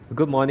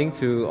Good morning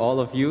to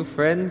all of you,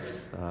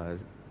 friends.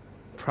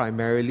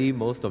 Primarily,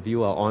 most of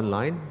you are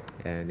online,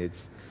 and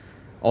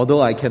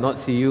although I cannot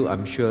see you,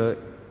 I'm sure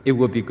it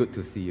will be good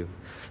to see you.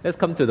 Let's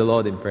come to the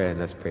Lord in prayer and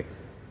let's pray.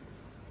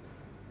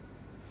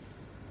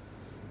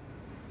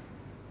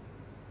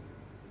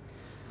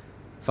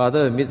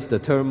 Father, amidst the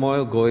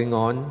turmoil going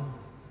on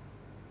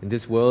in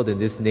this world, in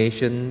this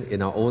nation,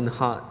 in our own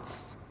hearts,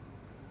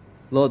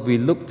 Lord, we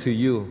look to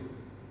you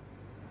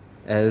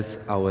as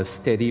our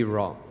steady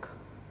rock,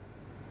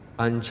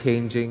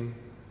 unchanging,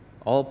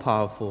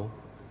 all-powerful,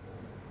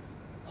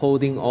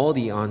 holding all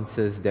the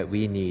answers that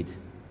we need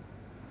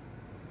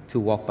to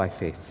walk by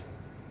faith.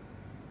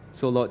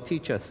 So, Lord,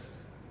 teach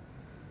us.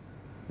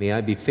 May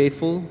I be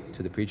faithful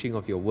to the preaching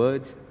of your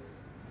word.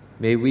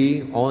 May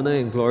we honor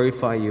and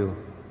glorify you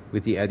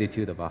with the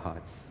attitude of our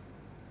hearts.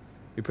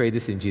 We pray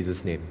this in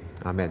Jesus' name.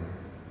 Amen.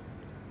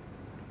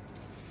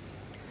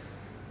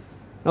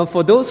 Now,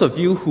 for those of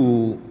you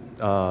who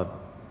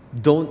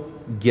don't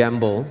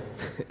gamble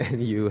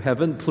and you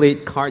haven't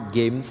played card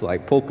games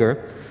like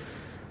poker,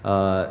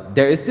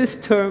 there is this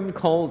term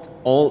called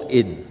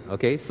all-in.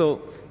 Okay,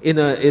 so in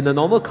a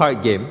normal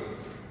card game,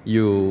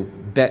 you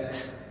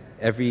bet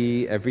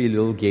every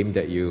little game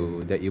that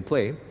you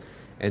play,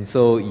 and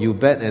so you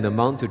bet an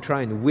amount to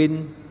try and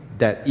win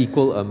that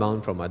equal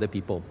amount from other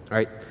people,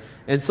 right?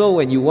 And so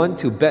when you want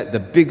to bet the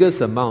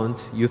biggest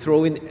amount, you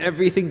throw in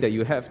everything that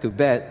you have to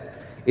bet.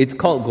 It's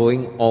called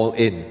going all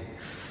in.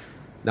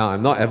 Now,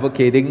 I'm not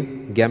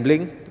advocating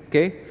gambling,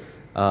 okay?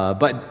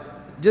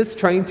 But just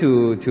trying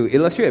to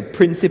illustrate a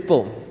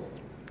principle.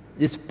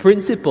 This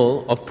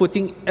principle of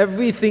putting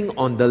everything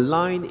on the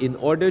line in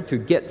order to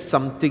get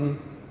something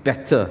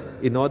better,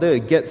 in order to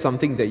get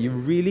something that you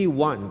really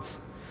want.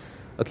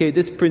 Okay,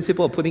 this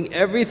principle of putting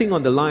everything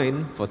on the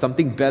line for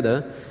something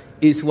better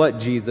is what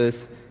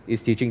Jesus is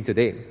teaching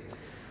today.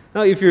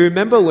 Now, if you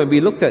remember when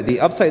we looked at the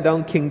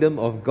upside-down kingdom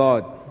of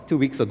God 2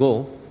 weeks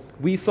ago,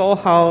 we saw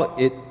how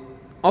it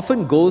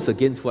often goes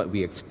against what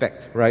we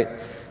expect, right?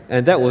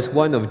 And that was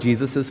one of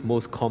Jesus'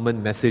 most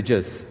common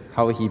messages,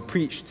 how he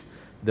preached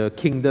the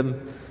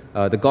kingdom,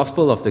 the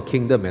gospel of the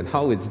kingdom, and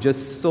how it's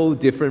just so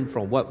different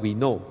from what we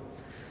know.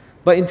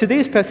 But in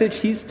today's passage,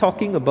 he's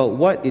talking about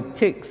what it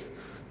takes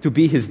to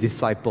be his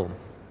disciple.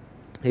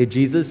 Hey,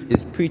 Jesus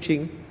is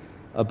preaching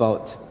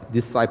about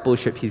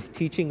discipleship. He's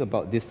teaching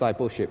about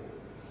discipleship.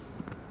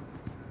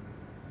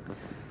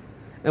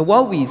 And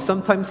while we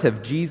sometimes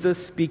have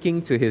Jesus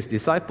speaking to his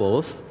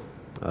disciples,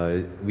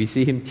 we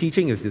see him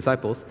teaching his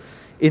disciples.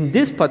 In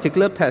this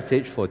particular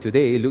passage for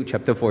today, Luke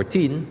chapter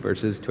 14,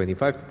 verses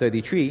 25 to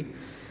 33,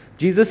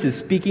 Jesus is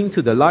speaking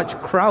to the large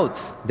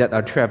crowds that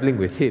are traveling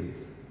with him.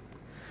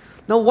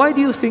 Now, why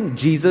do you think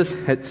Jesus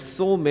had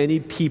so many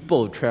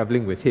people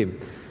traveling with him?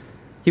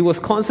 He was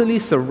constantly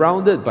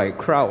surrounded by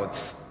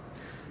crowds.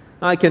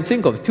 Now, I can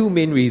think of two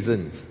main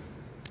reasons.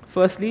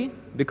 Firstly,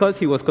 because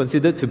he was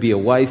considered to be a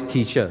wise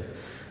teacher.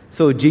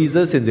 So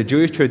Jesus, in the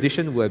Jewish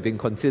tradition, would have been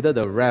considered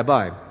a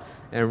rabbi.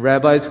 And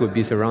rabbis would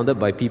be surrounded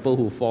by people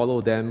who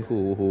follow them,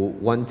 who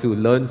want to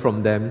learn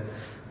from them,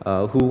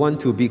 who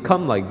want to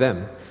become like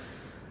them.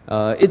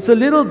 It's a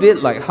little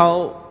bit like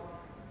how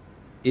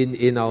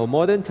in our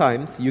modern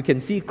times, you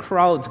can see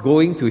crowds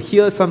going to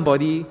hear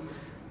somebody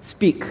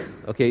speak.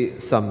 Okay,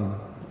 some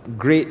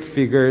great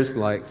figures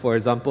like, for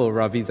example,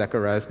 Ravi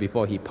Zacharias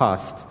before he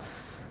passed.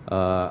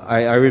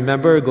 I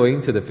remember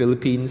going to the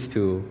Philippines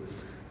to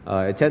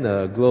attend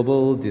a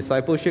global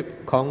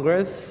discipleship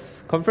conference.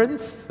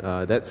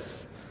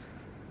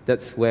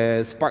 That's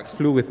where sparks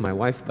flew with my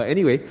wife. But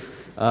anyway,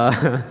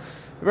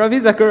 Ravi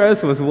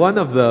Zacharias was one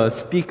of the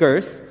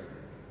speakers,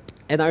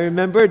 and I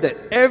remember that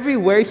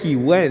everywhere he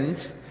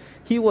went,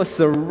 he was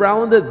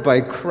surrounded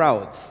by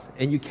crowds,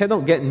 and you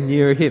cannot get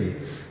near him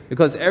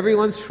because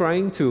everyone's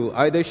trying to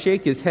either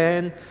shake his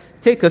hand,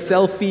 take a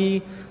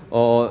selfie,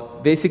 or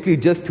basically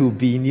just to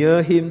be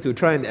near him to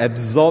try and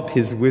absorb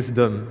his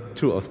wisdom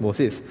through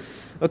osmosis.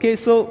 Okay,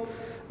 so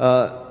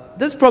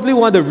that's probably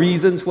one of the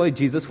reasons why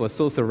Jesus was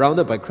so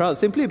surrounded by crowds,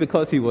 simply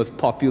because he was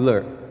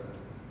popular.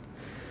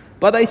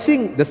 But I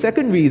think the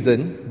second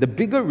reason, the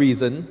bigger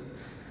reason,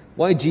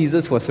 why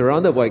Jesus was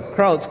surrounded by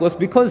crowds was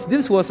because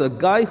this was a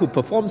guy who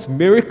performs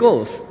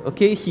miracles.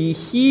 Okay, he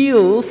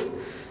heals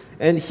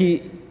and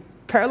he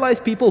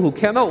paralyzed people who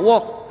cannot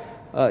walk.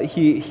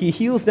 He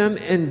heals them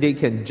and they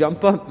can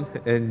jump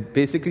up and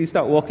basically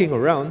start walking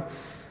around.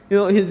 You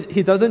know,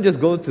 he doesn't just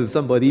go to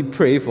somebody,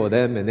 pray for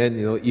them, and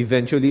then,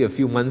 eventually a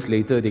few months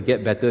later they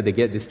get better, they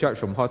get discharged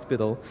from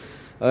hospital.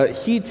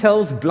 He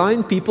tells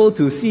blind people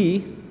to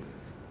see,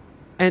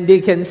 and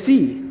they can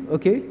see.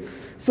 Okay,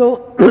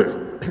 so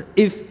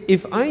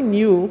if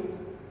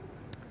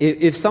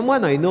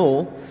someone I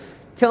know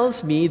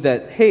tells me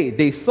that, hey,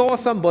 they saw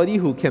somebody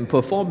who can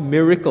perform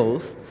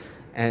miracles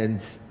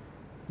and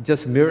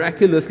just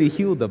miraculously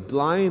heal the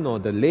blind or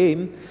the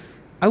lame,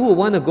 I would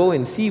want to go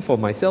and see for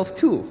myself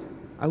too.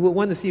 I would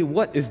want to see,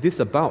 what is this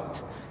about?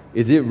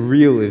 Is it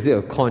real? Is it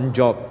a con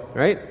job?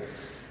 Right?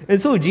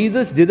 And so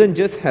Jesus didn't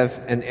just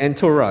have an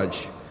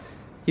entourage.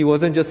 He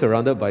wasn't just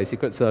surrounded by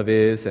Secret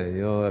Service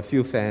and a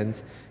few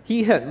fans.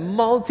 He had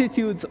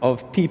multitudes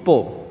of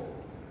people,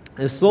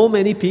 and so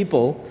many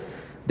people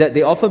that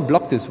they often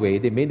blocked his way.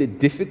 They made it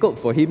difficult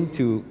for him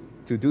to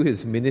do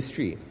his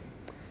ministry.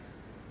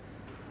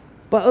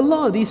 But a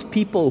lot of these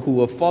people who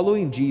were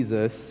following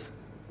Jesus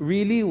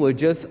really were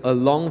just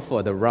along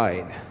for the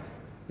ride,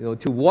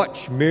 to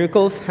watch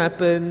miracles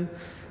happen,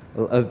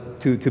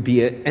 to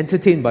be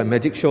entertained by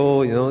magic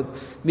show,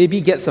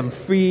 maybe get some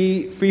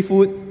free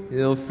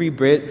food, free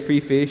bread, free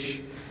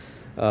fish,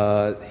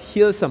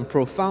 hear some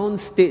profound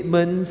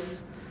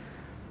statements.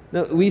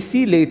 Now, we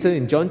see later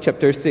in John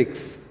chapter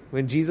 6,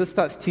 when Jesus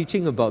starts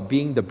teaching about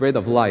being the bread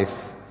of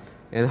life,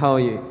 and how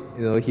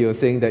he was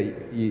saying that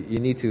you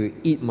need to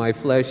eat my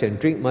flesh and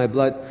drink my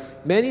blood,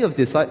 many of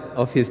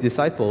his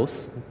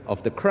disciples,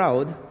 of the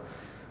crowd,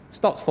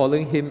 stopped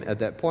following him at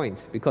that point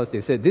because they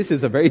said, this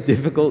is a very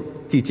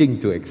difficult teaching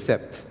to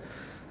accept.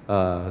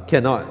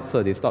 Cannot,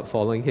 so they stopped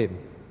following him.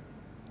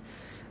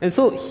 And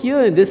so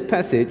here in this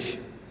passage,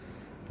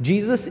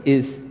 Jesus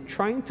is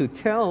trying to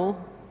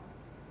tell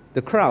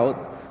the crowd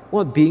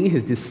what being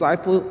his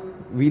disciple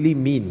really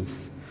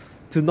means,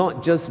 to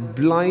not just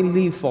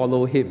blindly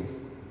follow him.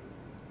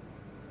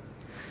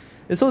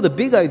 And so the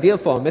big idea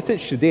for our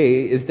message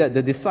today is that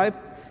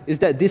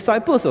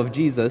disciples of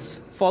Jesus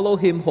follow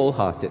him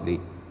wholeheartedly.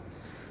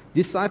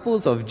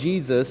 Disciples of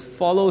Jesus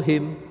follow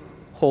him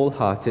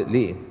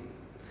wholeheartedly.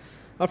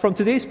 Now, from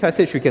today's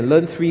passage, we can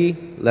learn 3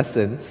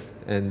 lessons,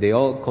 and they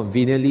all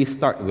conveniently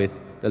start with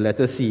the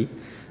letter C.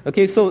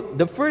 Okay, so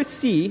the first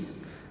C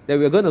that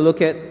we're going to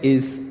look at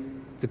is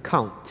to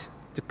count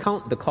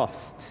the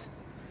cost.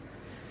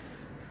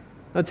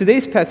 Now,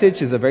 today's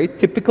passage is a very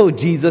typical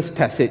Jesus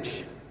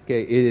passage.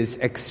 Okay, it is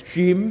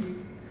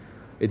extreme,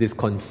 it is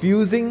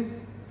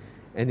confusing,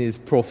 and it is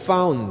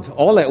profound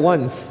all at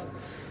once.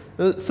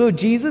 So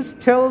Jesus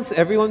tells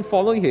everyone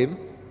following him,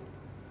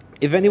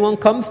 if anyone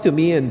comes to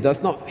me and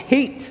does not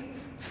hate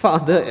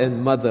father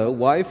and mother,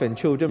 wife and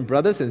children,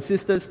 brothers and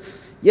sisters,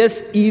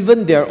 yes,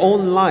 even their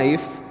own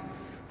life,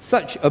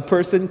 such a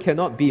person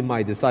cannot be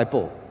my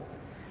disciple.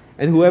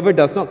 And whoever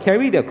does not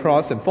carry their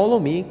cross and follow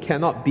me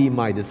cannot be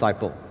my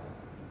disciple.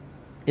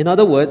 In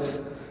other words,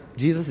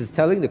 Jesus is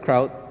telling the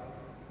crowd,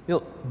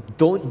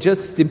 don't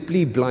just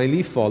simply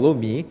blindly follow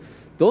me.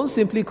 Don't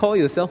simply call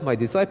yourself my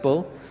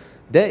disciple.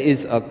 There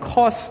is a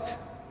cost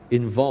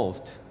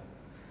involved.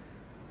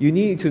 You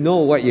need to know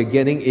what you're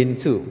getting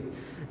into.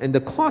 And the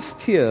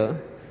cost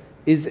here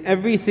is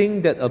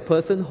everything that a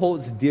person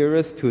holds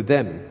dearest to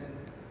them.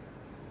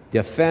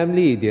 Their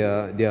family,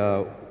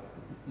 their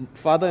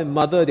father and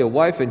mother, their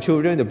wife and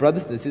children, their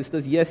brothers and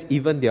sisters, yes,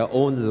 even their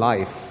own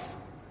life.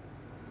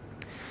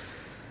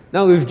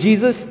 Now, if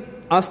Jesus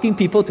asking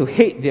people to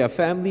hate their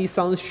family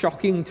sounds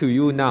shocking to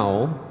you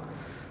now,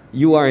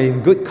 you are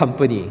in good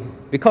company,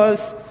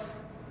 because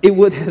it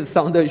would have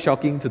sounded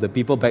shocking to the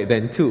people back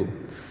then too.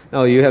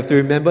 Now, you have to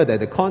remember that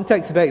the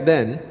context back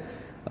then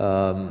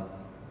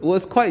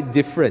was quite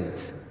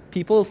different.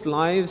 People's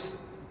lives,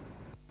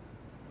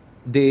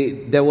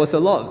 there was a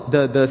lot,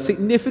 the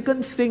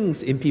significant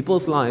things in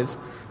people's lives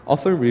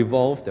often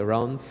revolved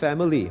around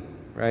family,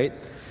 right?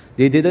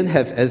 They didn't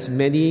have as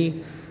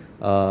many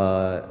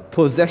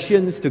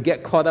possessions to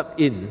get caught up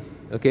in.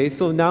 Okay,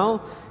 so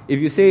now if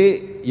you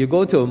say you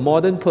go to a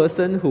modern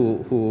person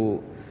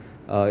who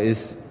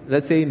is,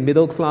 let's say,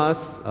 middle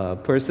class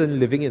person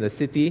living in a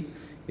city,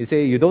 you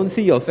say you don't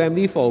see your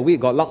family for a week,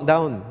 got locked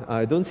down,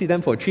 don't see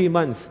them for 3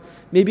 months.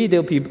 Maybe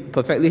they'll be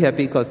perfectly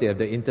happy because they have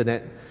the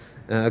internet,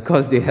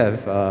 because they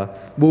have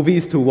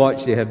movies to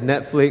watch, they have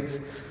Netflix,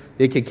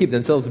 they can keep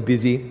themselves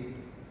busy.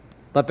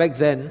 But back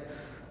then,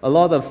 a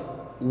lot of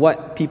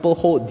what people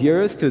hold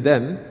dearest to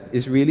them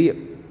is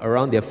really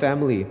around their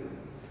family.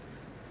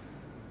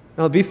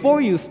 Now,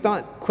 before you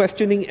start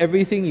questioning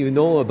everything you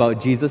know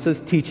about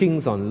Jesus'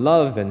 teachings on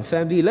love and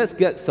family, let's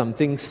get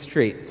something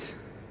straight.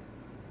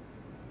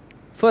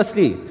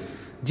 Firstly,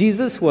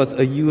 Jesus was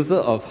a user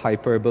of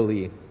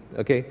hyperbole.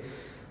 Okay?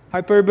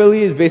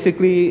 Hyperbole is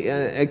basically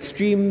an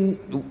extreme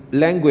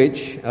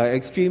language,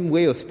 extreme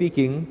way of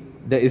speaking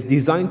that is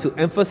designed to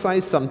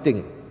emphasize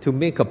something, to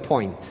make a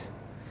point.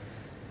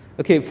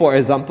 Okay, for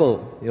example,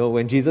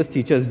 when Jesus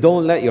teaches,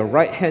 don't let your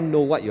right hand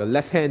know what your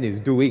left hand is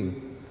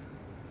doing.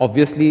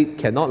 Obviously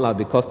cannot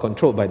because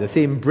controlled by the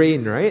same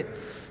brain, right?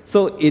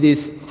 So it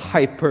is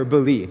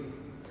hyperbole.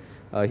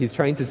 He's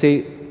trying to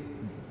say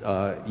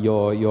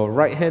your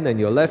right hand and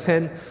your left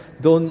hand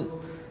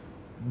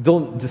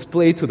don't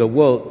display to the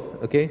world,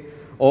 okay?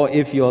 Or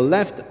if your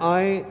left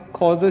eye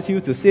causes you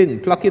to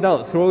sin, pluck it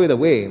out, throw it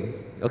away.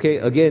 Okay,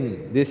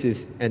 again, this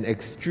is an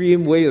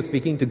extreme way of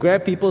speaking to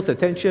grab people's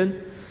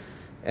attention.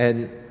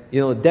 And,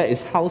 that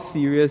is how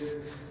serious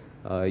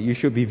you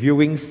should be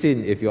viewing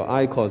sin if your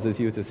eye causes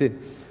you to sin.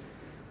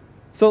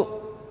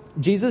 So,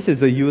 Jesus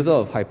is a user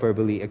of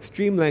hyperbole,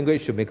 extreme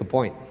language to make a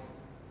point.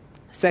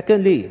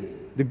 Secondly,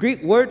 the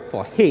Greek word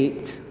for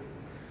hate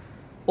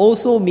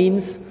also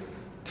means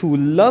to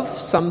love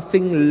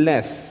something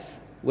less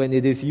when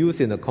it is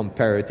used in a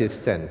comparative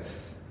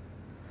sense.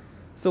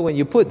 So when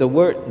you put the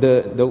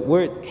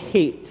word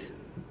hate,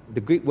 the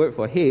Greek word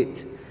for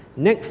hate,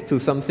 next to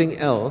something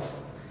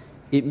else,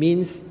 it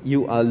means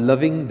you are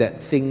loving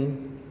that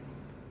thing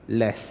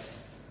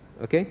less.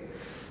 Okay?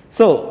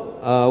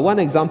 So, one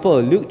example,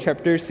 Luke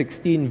chapter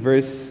 16,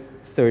 verse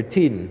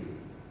 13.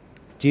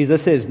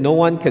 Jesus says, "No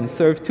one can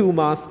serve two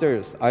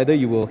masters. Either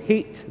you will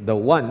hate the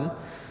one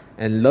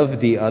and love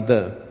the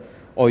other,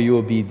 or you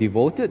will be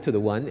devoted to the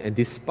one and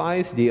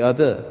despise the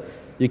other.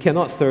 You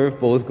cannot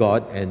serve both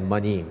God and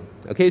money."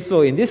 Okay, so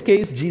in this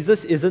case,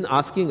 Jesus isn't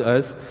asking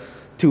us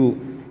to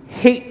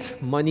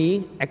hate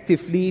money,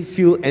 actively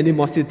feel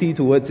animosity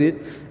towards it,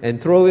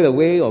 and throw it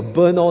away or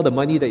burn all the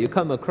money that you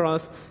come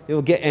across.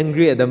 Get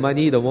angry at the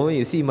money. The moment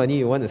you see money,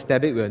 you want to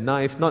stab it with a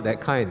knife. Not that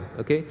kind,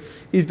 okay?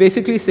 He's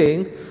basically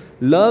saying,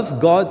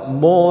 love God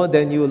more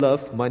than you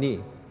love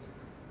money.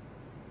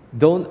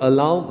 Don't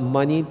allow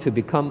money to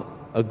become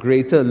a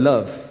greater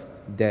love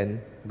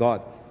than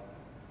God.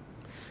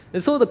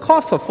 And so the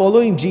cost of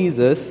following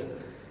Jesus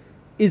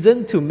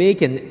isn't to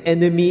make an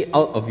enemy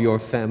out of your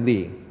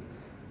family.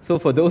 So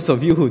for those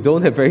of you who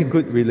don't have very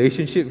good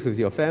relationships with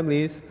your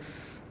families,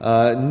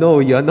 no,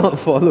 you're not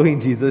following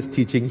Jesus'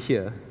 teaching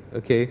here.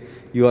 Okay?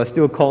 You are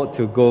still called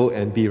to go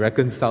and be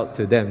reconciled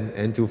to them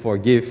and to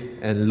forgive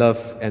and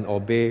love and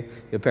obey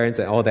your parents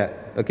and all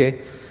that.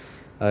 Okay?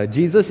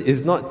 Jesus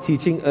is not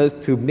teaching us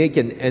to make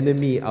an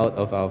enemy out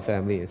of our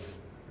families.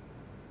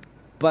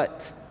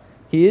 But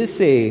he is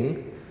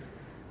saying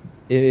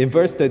in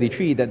verse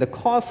 33 that the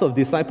cost of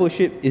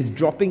discipleship is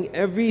dropping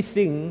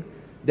everything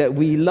that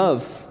we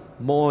love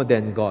more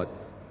than God.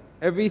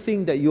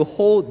 Everything that you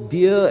hold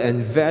dear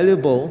and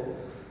valuable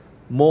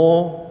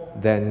more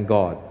than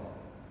God.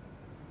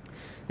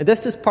 And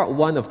that's just part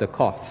one of the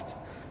cost.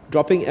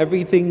 Dropping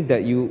everything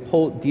that you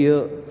hold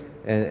dear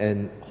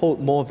and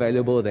hold more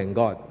valuable than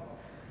God.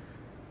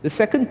 The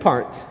second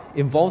part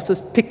involves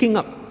us picking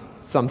up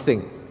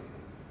something.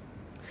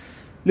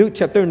 Luke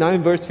chapter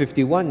 9 verse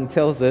 51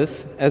 tells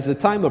us, as the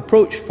time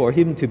approached for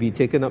him to be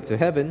taken up to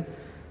heaven,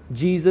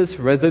 Jesus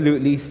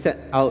resolutely set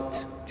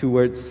out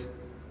towards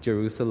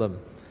Jerusalem.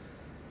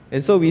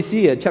 And so we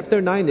see at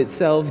chapter 9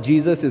 itself,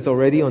 Jesus is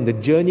already on the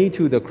journey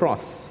to the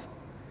cross.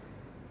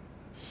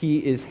 He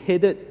is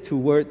headed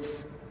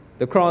towards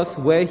the cross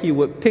where he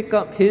would pick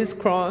up his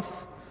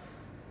cross,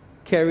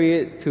 carry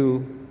it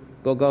to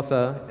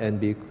Golgotha, and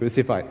be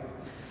crucified.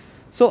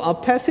 So our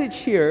passage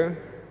here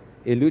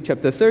in Luke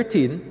chapter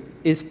 13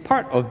 is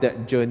part of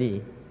that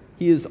journey.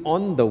 He is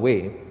on the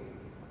way.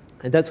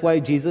 And that's why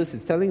Jesus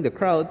is telling the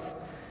crowds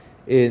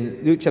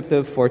in Luke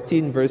chapter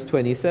 14, verse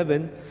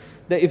 27,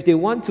 that if they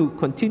want to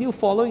continue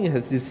following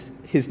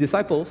his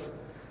disciples,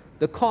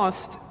 the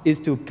cost is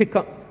to pick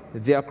up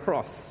their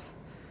cross.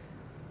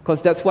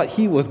 Because that's what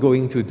he was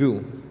going to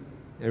do.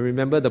 And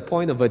remember, the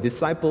point of a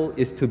disciple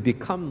is to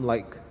become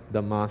like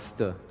the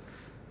master.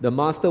 The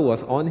master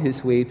was on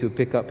his way to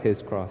pick up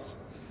his cross.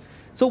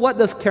 So what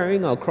does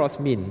carrying our cross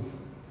mean?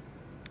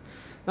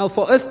 Now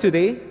for us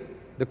today,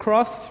 the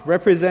cross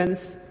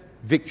represents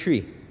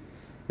victory.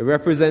 It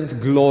represents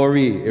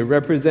glory. It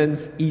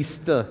represents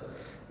Easter.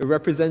 It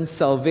represents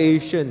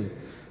salvation.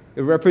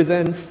 It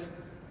represents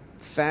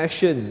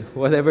fashion,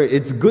 whatever.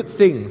 It's good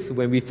things.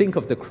 When we think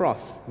of the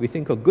cross, we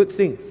think of good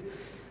things.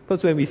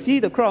 Because when we see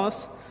the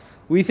cross,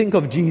 we think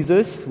of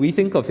Jesus. We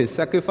think of his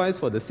sacrifice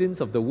for the sins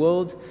of the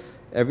world.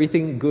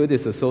 Everything good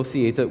is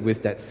associated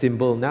with that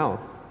symbol now.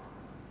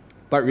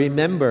 But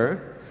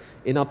remember,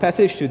 in our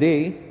passage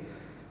today,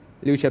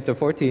 Luke chapter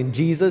 14,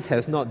 Jesus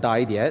has not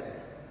died yet.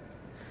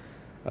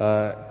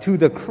 To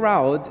the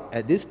crowd,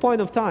 at this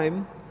point of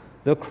time,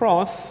 the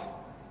cross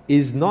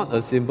is not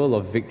a symbol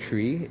of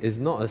victory, is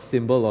not a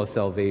symbol of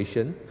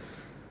salvation.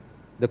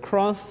 The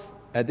cross,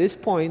 at this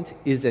point,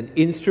 is an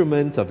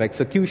instrument of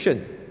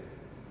execution.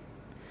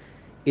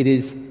 It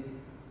is,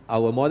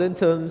 our modern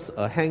terms,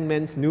 a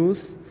hangman's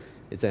noose.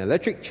 It's an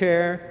electric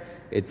chair.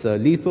 It's a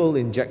lethal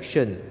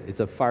injection. It's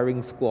a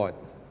firing squad.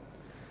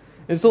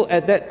 And so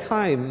at that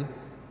time,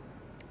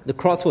 the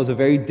cross was a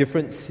very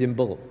different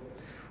symbol.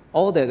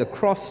 All that the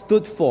cross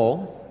stood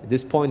for, at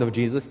this point of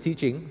Jesus'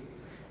 teaching,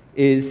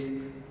 is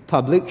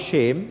public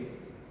shame,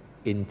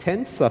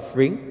 intense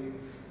suffering,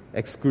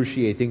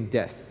 excruciating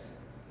death.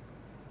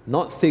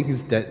 Not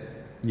things that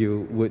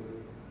you would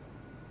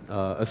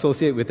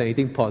associate with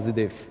anything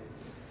positive.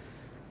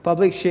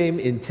 Public shame,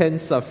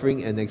 intense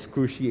suffering, and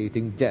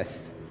excruciating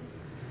death.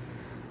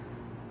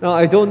 Now,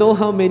 I don't know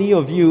how many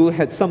of you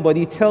had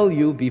somebody tell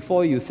you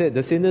before you said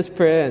the sinner's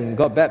prayer and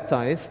got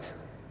baptized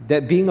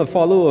that being a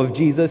follower of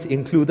Jesus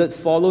included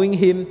following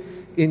him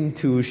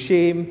into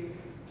shame,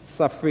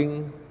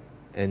 suffering,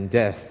 and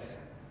death.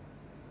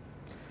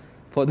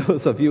 For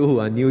those of you who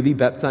are newly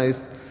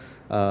baptized,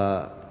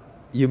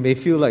 you may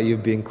feel like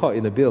you've been caught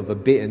in a bit of a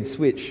bait and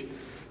switch.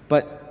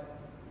 But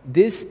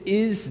this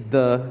is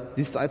the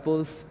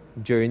disciples'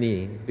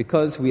 journey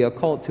because we are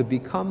called to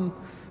become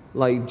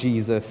like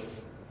Jesus.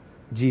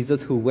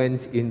 Jesus who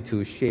went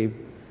into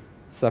shame,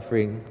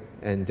 suffering,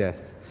 and death.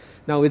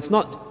 Now, it's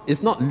not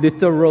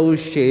literal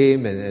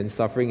shame and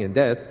suffering and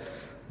death,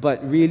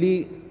 but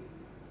really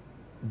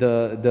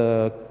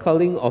the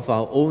culling of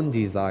our own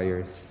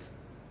desires,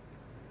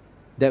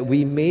 that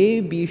we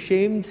may be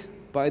shamed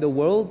by the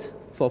world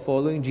for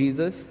following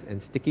Jesus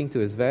and sticking to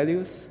his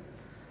values,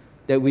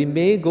 that we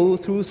may go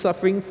through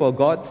suffering for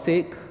God's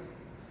sake,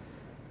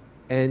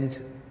 and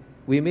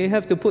we may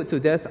have to put to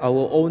death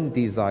our own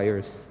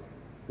desires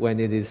when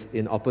it is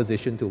in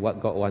opposition to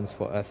what God wants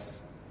for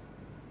us.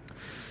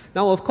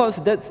 Now, of course,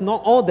 that's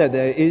not all that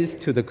there is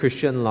to the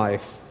Christian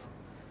life.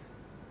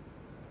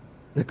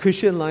 The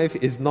Christian life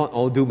is not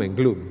all doom and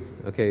gloom.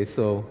 Okay,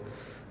 so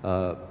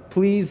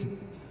please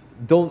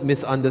don't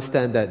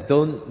misunderstand that.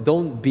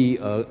 Don't be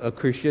a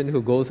Christian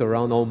who goes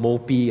around all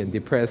mopey and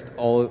depressed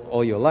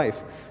all your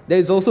life. There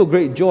is also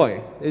great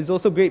joy. There is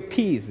also great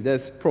peace.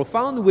 There's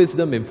profound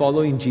wisdom in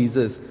following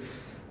Jesus.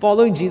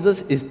 Following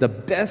Jesus is the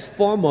best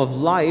form of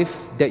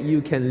life that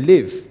you can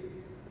live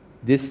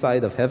this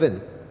side of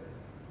heaven.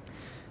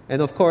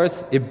 And of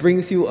course, it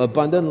brings you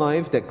abundant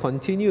life that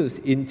continues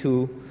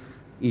into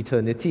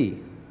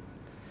eternity.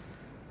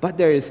 But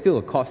there is still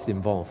a cost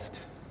involved.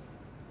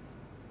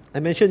 I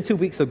mentioned 2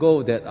 weeks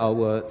ago that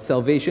our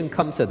salvation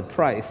comes at a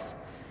price.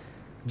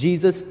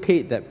 Jesus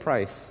paid that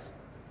price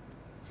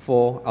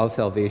for our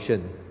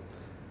salvation,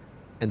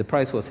 and the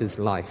price was his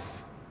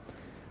life.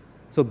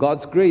 So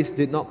God's grace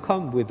did not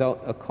come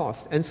without a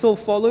cost. And so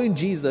following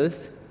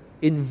Jesus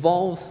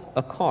involves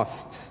a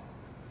cost.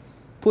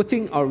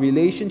 Putting our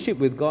relationship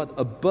with God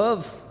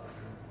above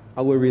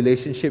our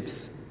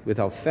relationships with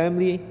our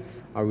family,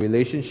 our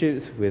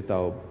relationships with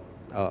our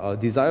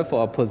desire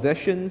for our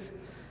possessions,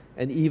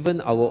 and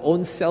even our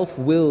own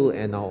self-will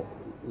and our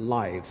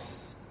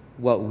lives,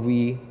 what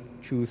we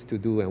choose to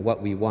do and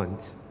what we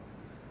want.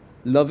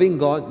 Loving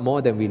God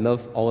more than we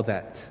love all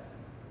that.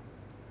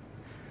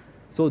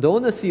 So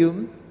don't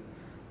assume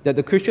that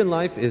the Christian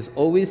life is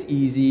always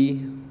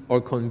easy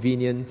or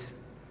convenient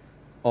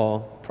or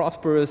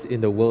prosperous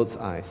in the world's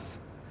eyes.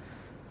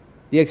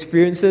 The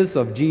experiences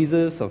of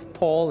Jesus, of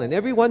Paul, and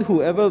everyone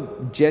who ever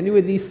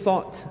genuinely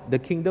sought the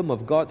kingdom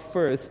of God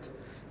first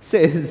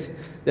says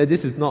that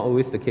this is not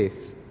always the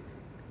case.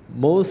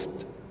 Most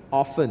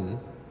often,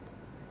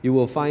 you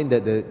will find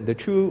that the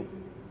true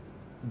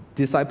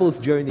disciples'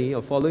 journey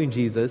of following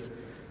Jesus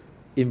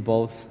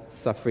involves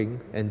suffering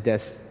and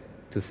death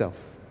to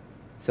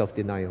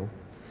self-denial.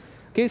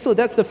 Okay, so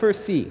that's the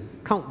first C,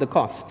 count the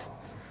cost.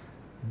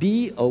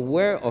 Be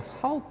aware of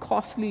how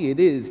costly it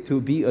is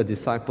to be a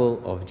disciple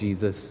of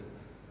Jesus.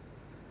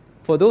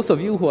 For those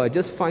of you who are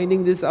just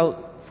finding this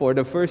out for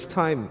the first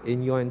time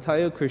in your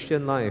entire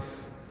Christian life,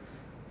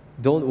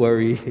 don't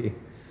worry.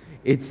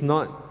 It's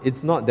not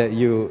that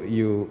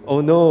you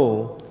oh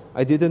no,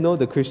 I didn't know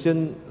the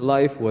Christian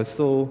life was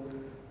so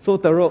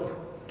thorough.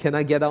 Can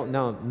I get out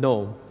now?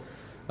 No.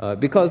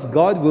 Because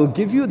God will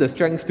give you the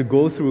strength to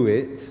go through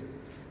it,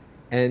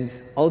 and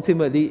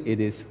ultimately it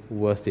is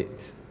worth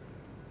it.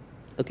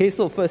 Okay,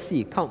 so first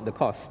C, count the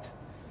cost.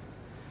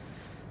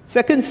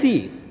 Second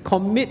C,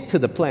 commit to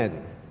the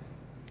plan.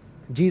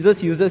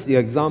 Jesus uses the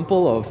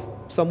example of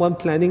someone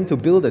planning to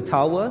build a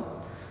tower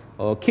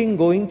or a king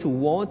going to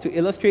war to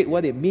illustrate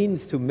what it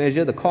means to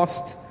measure the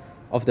cost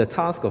of the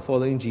task of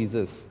following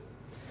Jesus.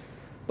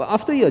 But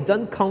after you're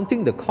done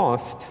counting the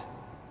cost,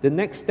 the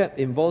next step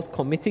involves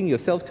committing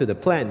yourself to the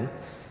plan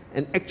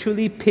and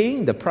actually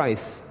paying the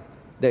price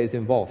that is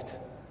involved.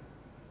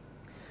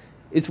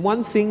 It's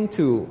one thing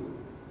to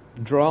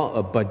draw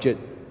a budget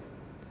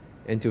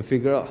and to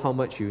figure out how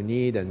much you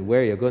need and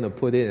where you're going to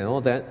put it and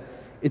all that.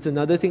 It's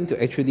another thing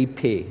to actually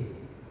pay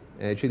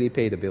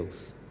the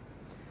bills.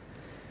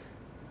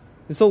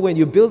 And so when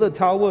you build a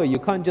tower, you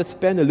can't just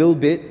spend a little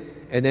bit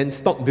and then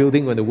stop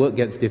building when the work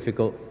gets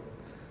difficult.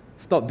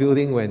 Stop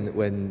building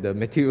when the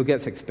material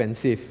gets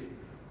expensive.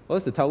 Or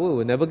else the tower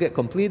will never get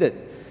completed.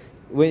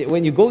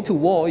 When you go to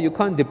war, you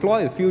can't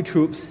deploy a few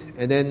troops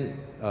and then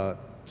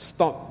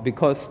stop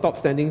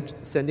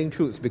sending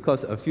troops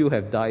because a few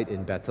have died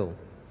in battle.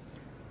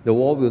 The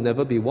war will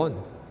never be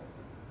won.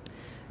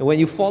 And when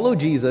you follow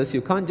Jesus,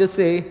 you can't just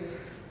say,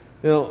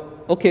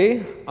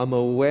 okay, I'm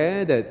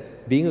aware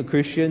that being a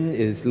Christian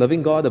is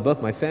loving God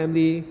above my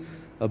family,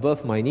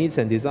 above my needs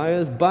and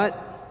desires, but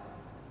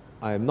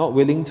I'm not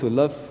willing to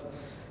love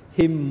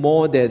Him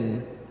more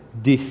than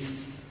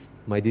this.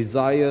 My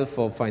desire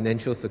for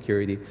financial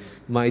security,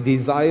 my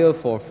desire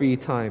for free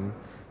time,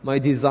 my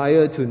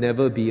desire to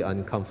never be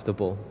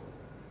uncomfortable.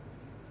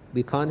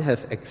 We can't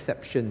have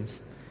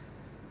exceptions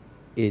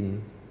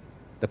in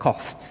the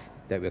cost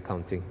that we're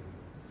counting.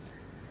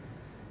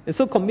 And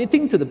so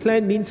committing to the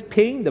plan means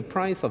paying the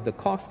price of the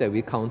cost that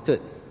we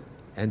counted.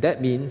 And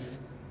that means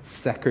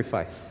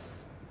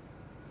sacrifice.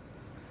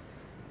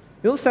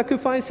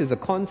 Sacrifice is a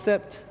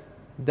concept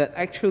that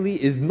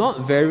actually is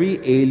not very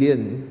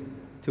alien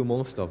to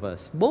most of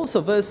us. Most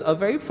of us are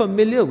very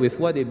familiar with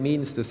what it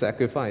means to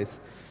sacrifice.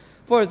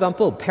 For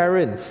example,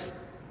 parents.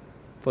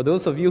 For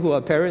those of you who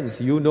are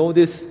parents, you know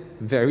this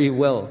very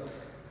well.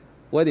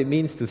 What it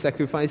means to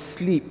sacrifice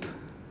sleep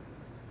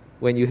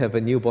when you have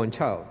a newborn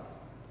child.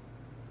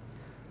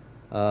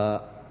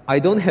 I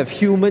don't have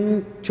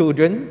human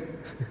children,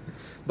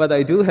 But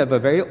I do have a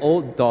very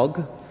old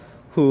dog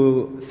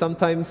who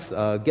sometimes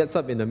gets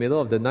up in the middle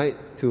of the night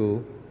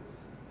to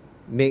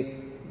make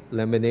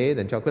lemonade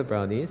and chocolate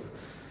brownies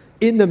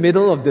in the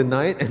middle of the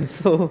night. And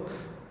so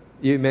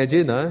you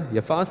imagine,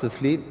 you're fast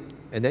asleep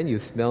and then you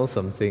smell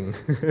something.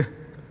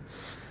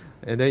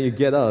 And then you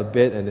get out of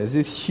bed and there's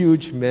this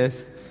huge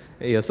mess.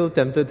 And you're so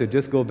tempted to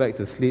just go back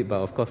to sleep,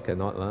 but of course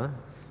cannot,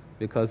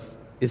 because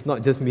it's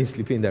not just me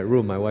sleeping in that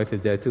room, my wife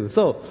is there too.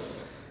 So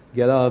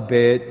get out of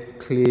bed,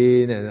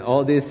 clean, and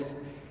all this,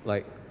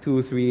 like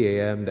 2, 3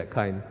 a.m., that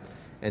kind.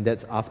 And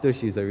that's after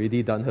she's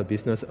already done her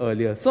business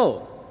earlier.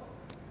 So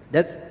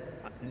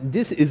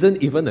this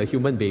isn't even a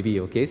human baby,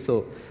 okay?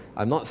 So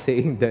I'm not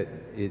saying that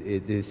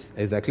it is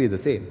exactly the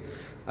same.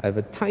 I have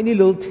a tiny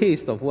little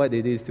taste of what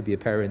it is to be a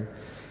parent.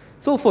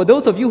 So for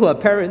those of you who are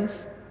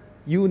parents,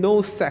 you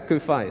know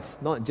sacrifice,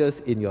 not just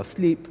in your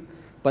sleep,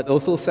 but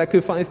also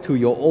sacrifice to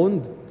your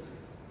own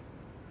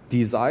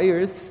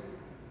desires,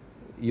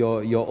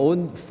 your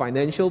own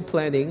financial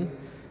planning,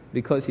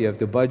 because you have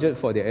to budget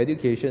for their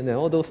education and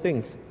all those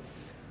things.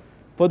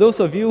 For those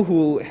of you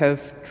who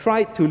have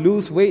tried to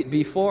lose weight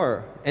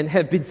before and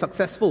have been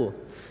successful,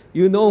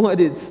 you know what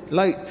it's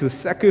like to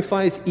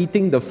sacrifice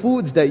eating the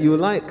foods that you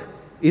like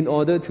in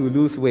order to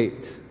lose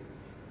weight.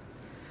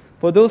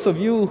 For those of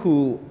you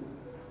who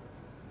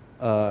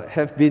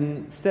have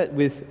been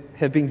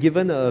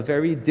given a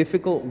very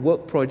difficult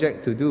work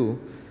project to do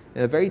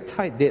and a very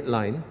tight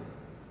deadline,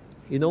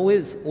 you know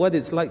what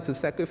it's like to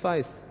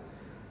sacrifice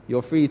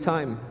your free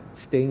time,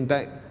 staying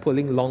back,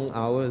 pulling long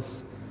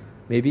hours,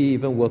 maybe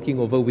even working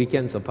over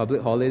weekends or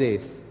public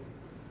holidays.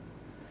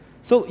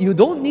 So you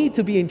don't need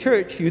to be in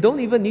church, you don't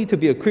even need to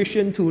be a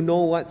Christian to know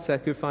what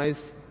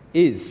sacrifice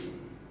is.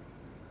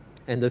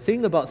 And the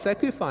thing about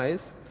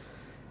sacrifice,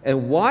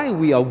 and why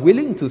we are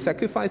willing to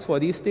sacrifice for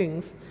these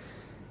things,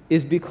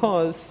 is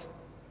because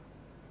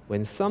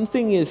when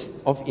something is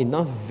of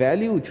enough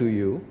value to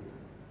you,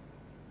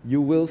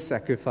 you will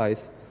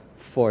sacrifice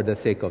for the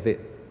sake of it.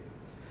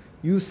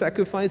 You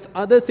sacrifice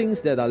other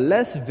things that are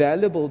less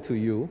valuable to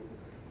you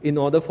in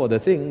order for the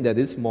thing that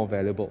is more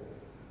valuable.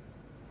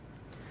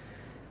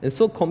 And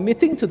so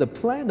committing to the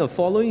plan of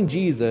following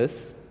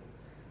Jesus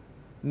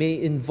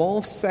may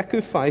involve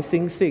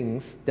sacrificing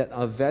things that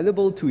are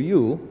valuable to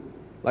you,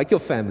 like your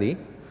family,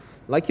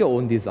 like your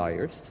own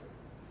desires,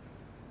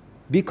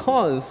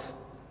 because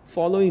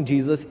following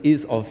Jesus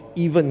is of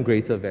even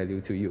greater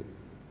value to you.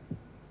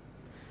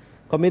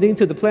 Committing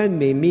to the plan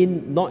may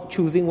mean not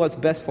choosing what's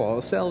best for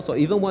ourselves or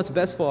even what's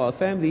best for our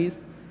families,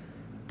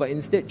 but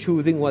instead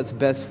choosing what's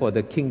best for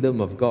the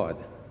kingdom of God.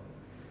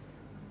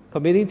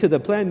 Committing to the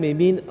plan may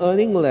mean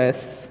earning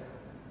less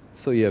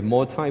so you have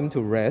more time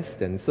to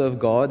rest and serve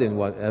God in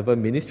whatever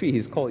ministry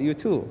He's called you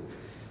to.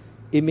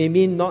 It may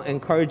mean not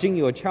encouraging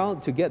your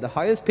child to get the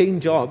highest paying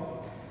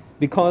job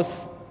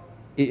because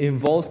it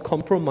involves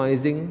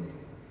compromising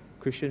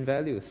Christian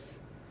values.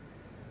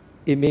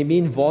 It may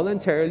mean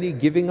voluntarily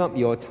giving up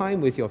your time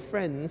with your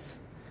friends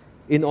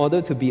in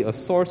order to be a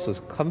source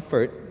of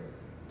comfort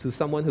to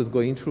someone who's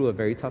going through a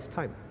very tough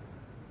time.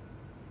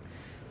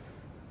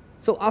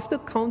 So after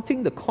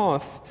counting the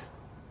cost,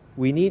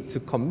 we need to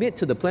commit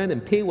to the plan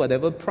and pay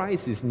whatever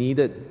price is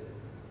needed,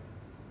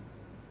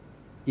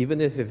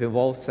 even if it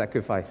involves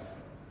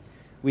sacrifice.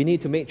 We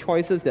need to make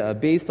choices that are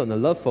based on a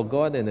love for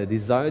God and a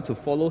desire to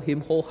follow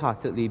Him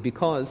wholeheartedly,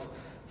 because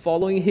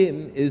following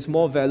Him is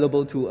more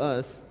valuable to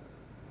us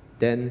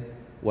than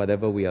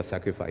whatever we are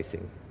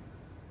sacrificing.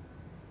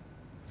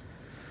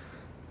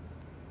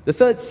 The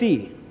third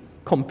C,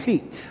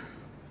 complete.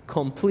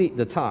 Complete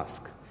the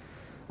task.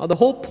 Now, the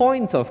whole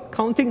point of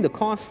counting the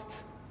cost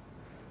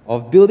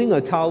of building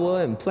a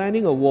tower and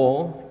planning a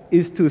wall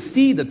is to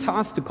see the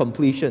task to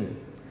completion,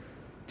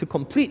 to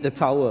complete the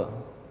tower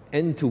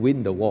and to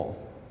win the wall,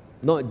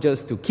 not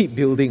just to keep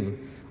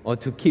building or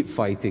to keep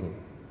fighting.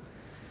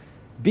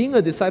 Being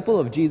a disciple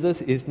of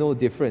Jesus is no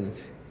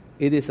different.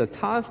 It is a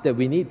task that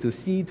we need to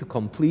see to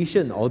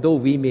completion, although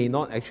we may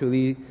not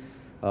actually,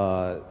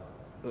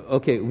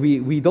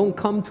 we don't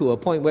come to a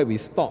point where we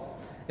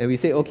stop and we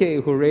say,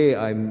 okay, hooray,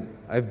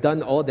 I've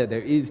done all that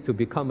there is to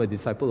become a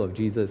disciple of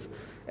Jesus,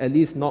 at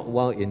least not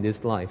while in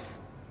this life.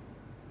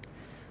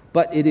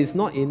 But it is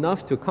not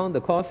enough to count the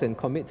cost and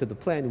commit to the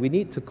plan. We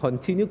need to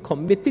continue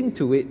committing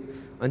to it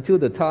until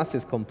the task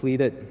is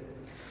completed.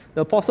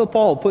 The Apostle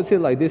Paul puts it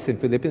like this in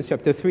Philippians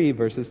chapter 3,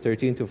 verses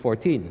 13 to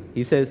 14.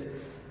 He says,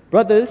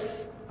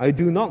 "Brothers, I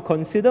do not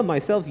consider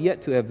myself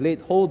yet to have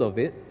laid hold of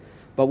it,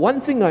 but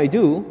one thing I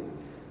do,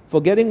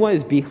 forgetting what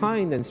is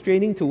behind and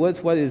straining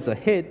towards what is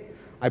ahead,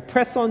 I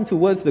press on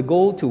towards the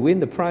goal to win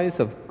the prize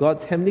of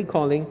God's heavenly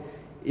calling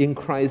in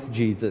Christ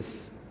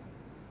Jesus."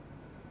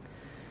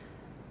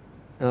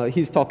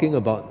 He's talking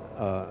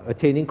about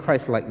attaining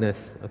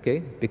Christ-likeness, okay?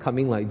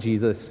 Becoming like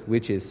Jesus,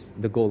 which is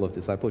the goal of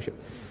discipleship.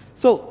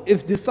 So,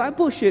 if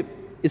discipleship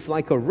is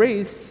like a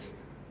race,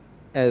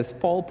 as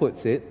Paul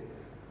puts it,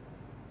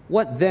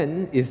 what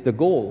then is the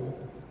goal?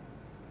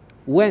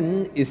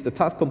 When is the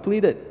task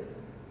completed?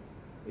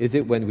 Is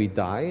it when we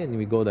die and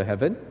we go to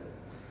heaven?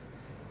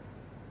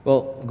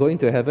 Well, going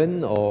to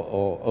heaven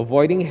or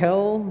avoiding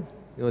hell,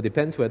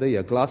 depends whether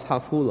you're glass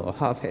half full or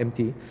half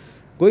empty.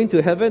 Going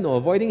to heaven or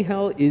avoiding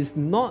hell is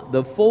not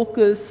the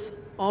focus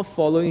of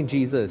following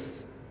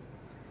Jesus.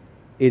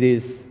 It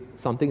is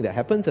something that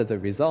happens as a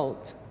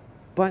result,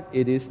 but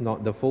it is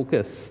not the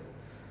focus.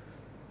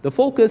 The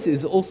focus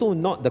is also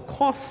not the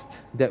cost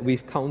that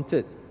we've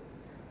counted.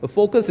 The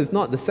focus is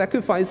not the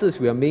sacrifices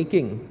we are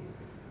making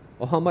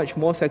or how much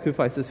more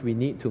sacrifices we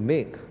need to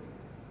make.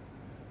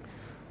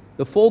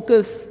 The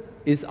focus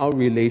is our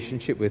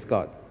relationship with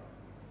God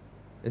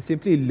and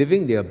simply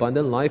living the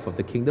abundant life of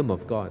the kingdom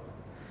of God.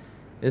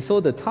 And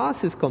so the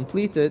task is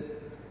completed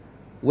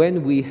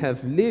when we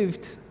have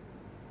lived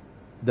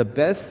the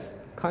best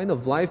kind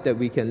of life that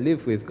we can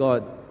live with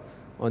God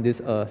on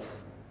this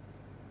earth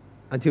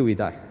until we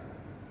die.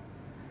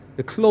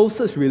 The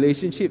closest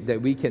relationship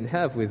that we can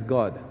have with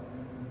God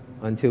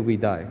until we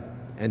die.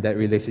 And that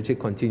relationship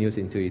continues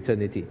into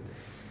eternity.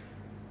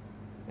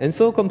 And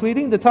so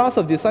completing the task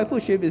of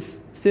discipleship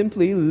is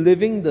simply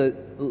living the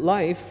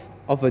life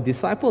of a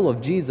disciple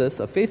of Jesus,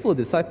 a faithful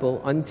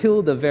disciple,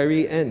 until the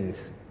very end.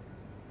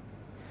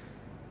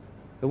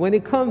 And when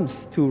it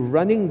comes to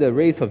running the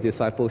race of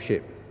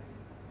discipleship,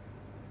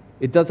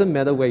 it doesn't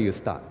matter where you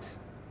start.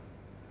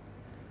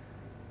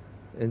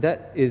 And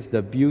that is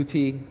the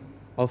beauty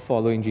of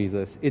following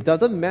Jesus. It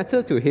doesn't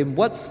matter to Him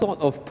what sort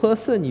of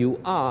person you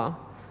are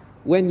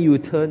when you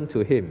turn to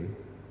Him.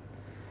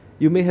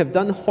 You may have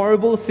done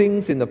horrible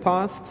things in the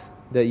past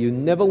that you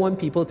never want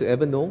people to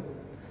ever know.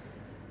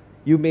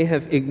 You may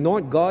have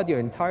ignored God your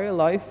entire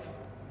life.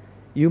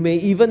 You may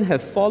even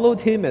have followed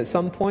Him at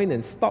some point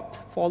and stopped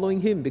following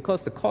Him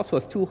because the cost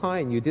was too high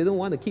and you didn't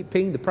want to keep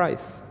paying the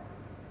price.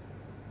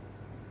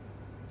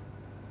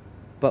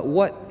 But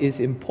what is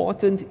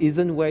important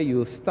isn't where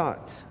you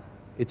start,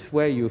 it's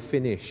where you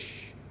finish.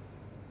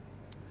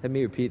 Let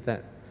me repeat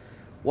that.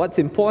 What's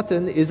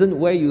important isn't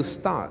where you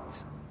start,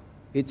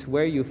 it's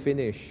where you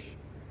finish.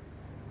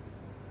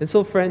 And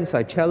so, friends,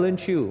 I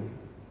challenge you,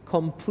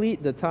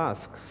 complete the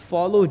task.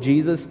 Follow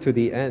Jesus to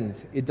the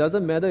end. It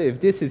doesn't matter if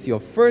this is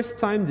your first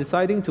time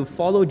deciding to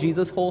follow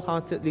Jesus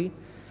wholeheartedly.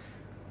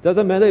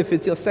 Doesn't matter if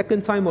it's your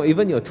second time or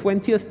even your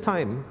 20th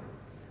time.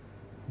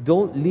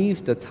 Don't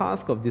leave the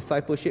task of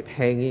discipleship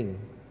hanging.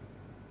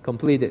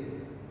 Complete it.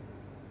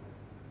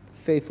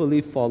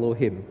 Faithfully follow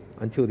Him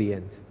until the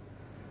end.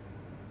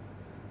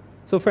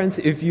 So friends,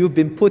 if you've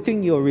been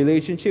putting your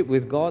relationship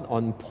with God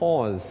on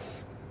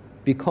pause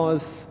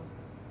because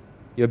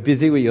you're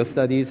busy with your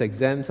studies,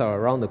 exams are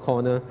around the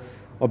corner,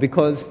 or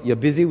because you're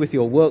busy with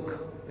your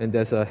work and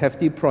there's a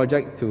hefty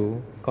project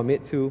to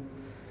commit to,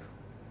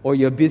 or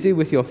you're busy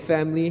with your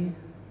family,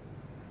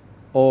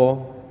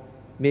 or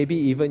maybe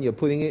even you're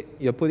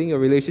putting your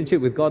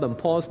relationship with God on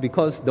pause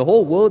because the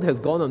whole world has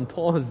gone on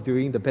pause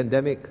during the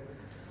pandemic.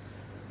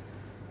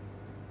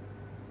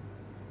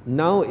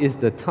 Now is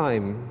the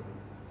time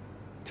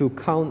to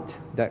count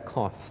that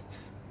cost.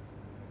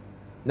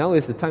 Now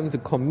is the time to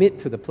commit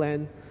to the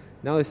plan.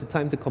 Now is the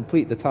time to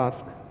complete the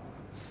task.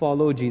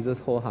 Follow Jesus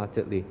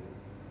wholeheartedly.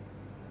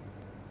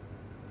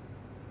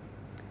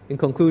 In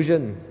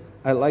conclusion,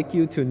 I'd like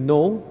you to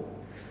know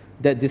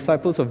that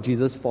disciples of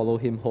Jesus follow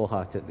Him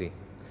wholeheartedly.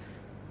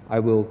 I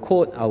will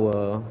quote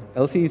our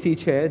LCEC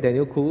chair,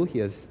 Daniel Koo.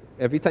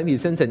 Every time he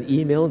sends an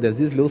email, there's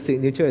this little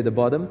signature at the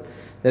bottom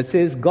that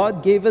says,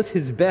 "God gave us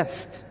His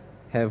best,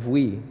 have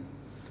we?"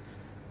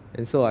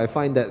 And so I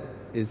find that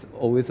is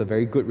always a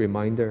very good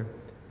reminder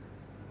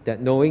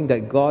that knowing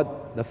that God,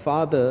 the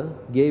Father,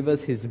 gave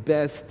us His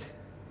best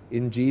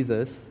in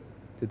Jesus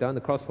to die on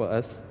the cross for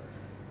us,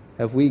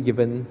 have we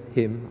given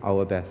Him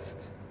our best?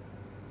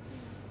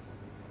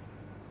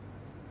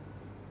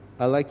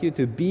 I'd like you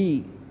to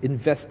be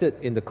invested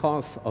in the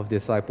cause of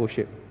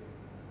discipleship.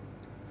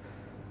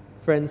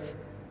 Friends,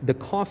 the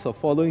cost of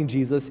following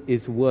Jesus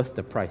is worth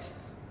the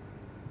price.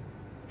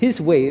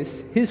 His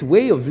ways, His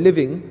way of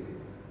living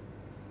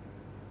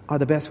are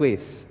the best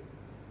ways.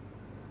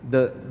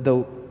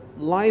 The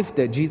life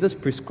that Jesus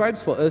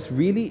prescribes for us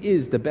really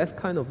is the best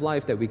kind of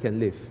life that we can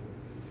live.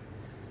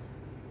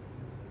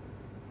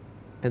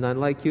 And I'd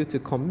like you to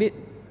commit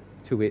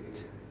to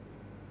it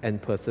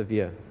and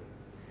persevere.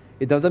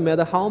 It doesn't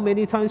matter how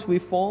many times we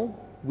fall,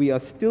 we are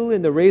still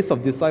in the race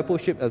of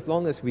discipleship as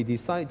long as we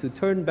decide to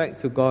turn back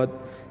to God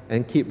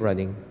and keep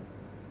running.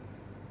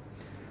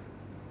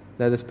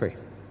 Let us pray.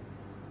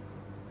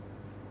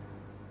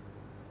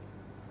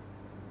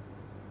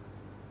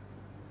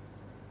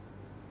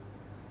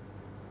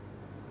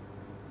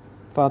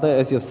 Father,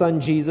 as your Son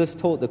Jesus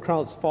told the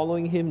crowds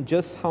following Him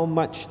just how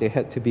much they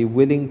had to be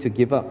willing to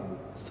give up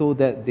so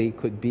that they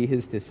could be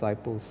His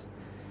disciples,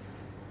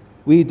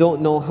 we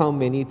don't know how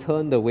many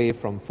turned away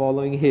from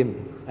following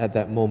Him at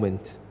that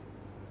moment.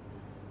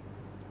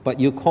 But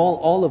you call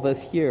all of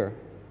us here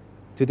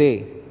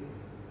today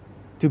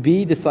to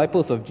be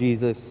disciples of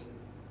Jesus,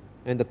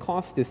 and the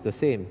cost is the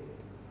same: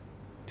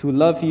 to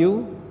love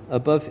you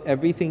above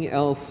everything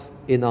else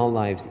in our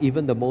lives,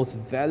 even the most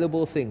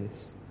valuable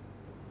things.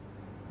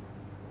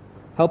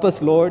 Help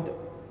us, Lord,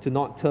 to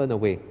not turn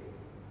away.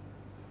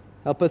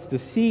 Help us to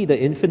see the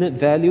infinite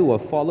value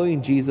of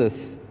following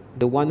Jesus,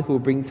 the one who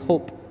brings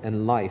hope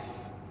and life.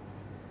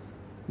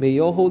 May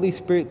your Holy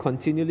Spirit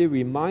continually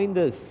remind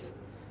us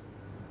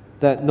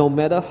that no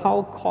matter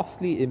how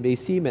costly it may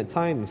seem at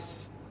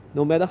times,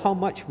 no matter how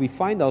much we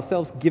find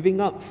ourselves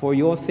giving up for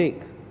your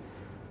sake,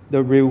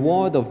 the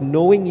reward of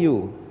knowing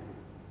you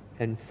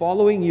and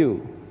following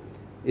you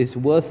is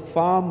worth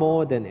far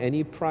more than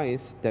any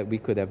price that we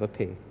could ever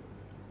pay.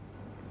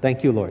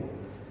 Thank you, Lord.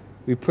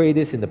 We pray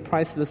this in the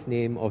priceless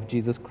name of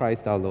Jesus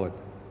Christ our Lord.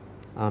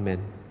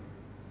 Amen.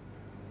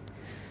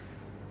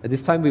 At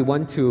this time, we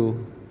want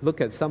to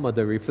look at some of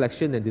the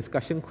reflection and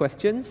discussion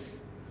questions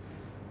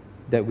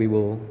that we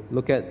will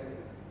look at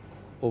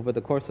over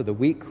the course of the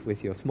week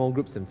with your small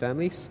groups and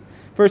families.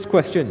 First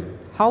question: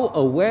 how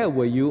aware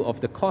were you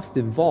of the cost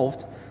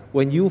involved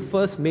when you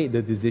first made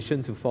the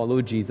decision to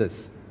follow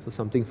Jesus? So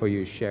something for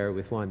you to share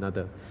with one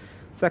another.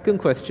 Second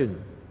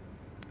question: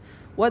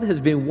 what has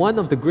been one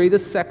of the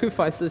greatest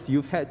sacrifices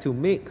you've had to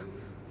make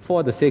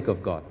for the sake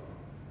of God?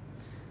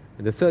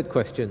 And the third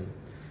question: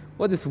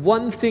 what is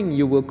one thing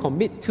you will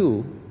commit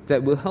to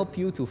that will help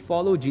you to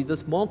follow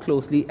Jesus more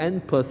closely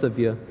and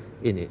persevere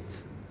in it?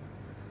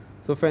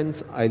 So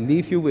friends, I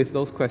leave you with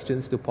those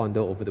questions to ponder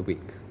over the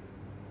week.